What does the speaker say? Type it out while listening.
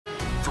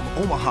From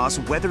Omaha's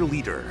weather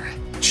leader,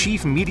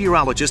 Chief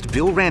Meteorologist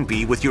Bill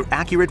Ranby with your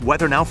accurate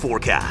Weather Now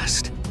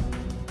forecast.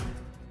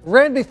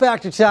 Ranby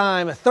Factor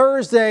time.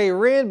 Thursday,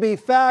 Ranby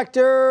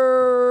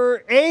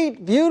Factor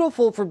 8.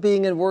 Beautiful for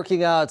being and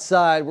working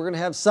outside. We're going to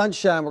have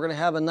sunshine. We're going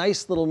to have a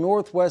nice little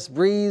northwest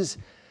breeze,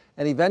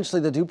 and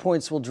eventually the dew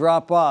points will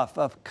drop off.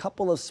 A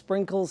couple of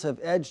sprinkles have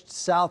edged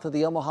south of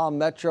the Omaha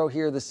metro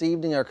here this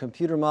evening. Our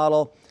computer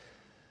model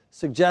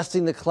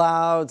suggesting the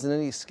clouds and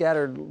any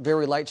scattered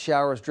very light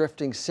showers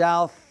drifting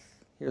south.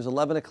 Here's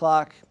 11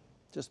 o'clock,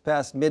 just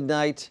past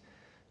midnight,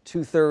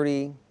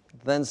 2:30.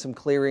 Then some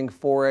clearing,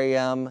 4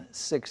 a.m.,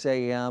 6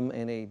 a.m.,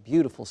 and a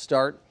beautiful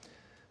start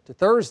to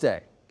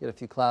Thursday. Get a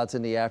few clouds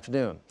in the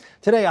afternoon.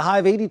 Today, a high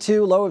of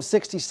 82, low of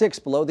 66,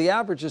 below the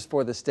averages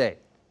for the state.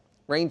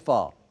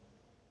 Rainfall.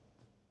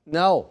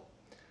 No.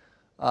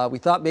 We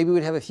thought maybe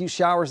we'd have a few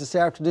showers this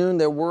afternoon.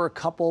 There were a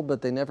couple,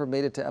 but they never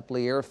made it to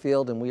Eppley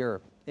Airfield, and we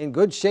are in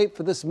good shape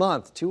for this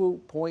month.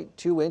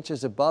 2.2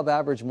 inches above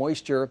average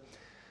moisture.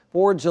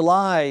 For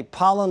July,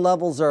 pollen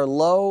levels are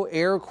low,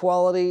 air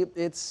quality,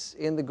 it's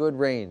in the good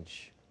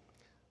range.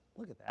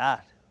 Look at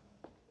that.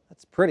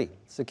 That's pretty.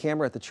 It's a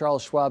camera at the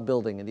Charles Schwab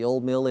building in the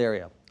Old Mill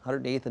area,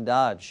 108th and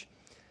Dodge.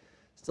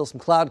 Still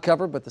some cloud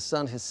cover, but the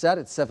sun has set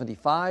at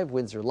 75.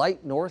 Winds are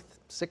light north,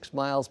 6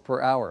 miles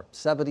per hour.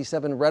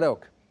 77 Red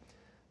Oak,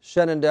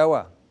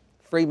 Shenandoah,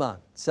 Fremont,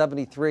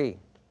 73.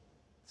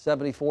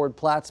 74 at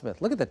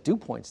Plattsmouth. Look at the dew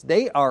points.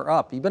 They are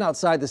up. You've been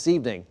outside this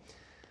evening.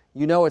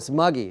 You know it's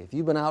muggy. If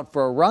you've been out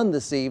for a run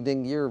this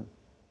evening, you're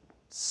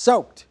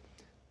soaked.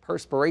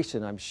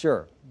 Perspiration, I'm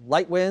sure.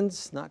 Light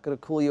winds, not going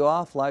to cool you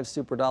off. Live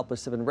Super Doppler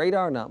 7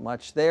 radar, not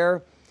much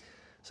there.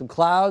 Some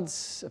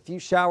clouds, a few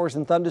showers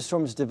and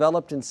thunderstorms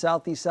developed in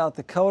southeast South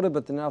Dakota,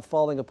 but they're now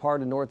falling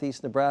apart in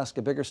northeast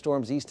Nebraska. Bigger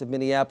storms east of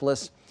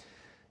Minneapolis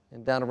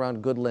and down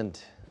around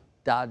Goodland,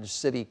 Dodge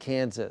City,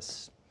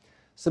 Kansas.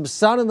 Some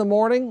sun in the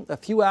morning, a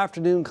few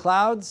afternoon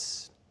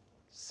clouds.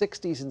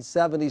 60s and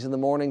 70s in the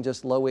morning,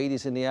 just low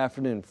 80s in the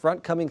afternoon.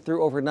 Front coming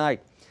through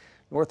overnight.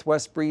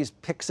 Northwest breeze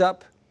picks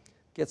up,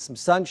 gets some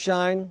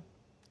sunshine.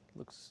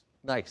 Looks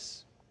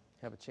nice.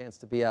 Have a chance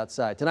to be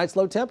outside. Tonight's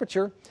low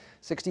temperature,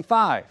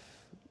 65.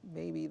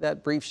 Maybe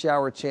that brief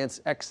shower chance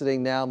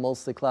exiting now.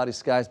 Mostly cloudy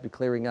skies, be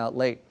clearing out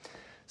late.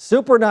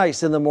 Super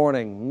nice in the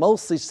morning.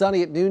 Mostly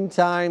sunny at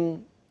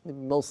noontime.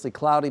 Mostly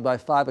cloudy by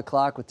 5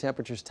 o'clock with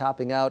temperatures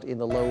topping out in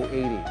the low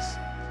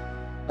 80s.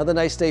 Another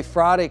nice day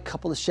Friday, a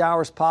couple of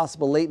showers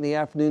possible late in the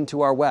afternoon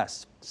to our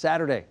west.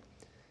 Saturday,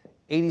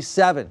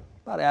 87,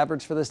 about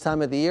average for this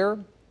time of the year.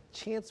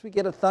 Chance we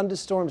get a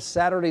thunderstorm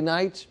Saturday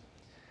night,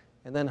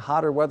 and then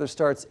hotter weather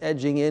starts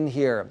edging in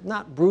here.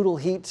 Not brutal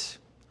heat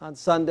on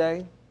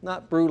Sunday,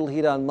 not brutal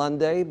heat on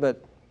Monday, but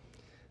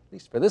at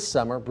least for this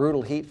summer,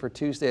 brutal heat for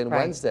Tuesday and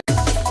Wednesday.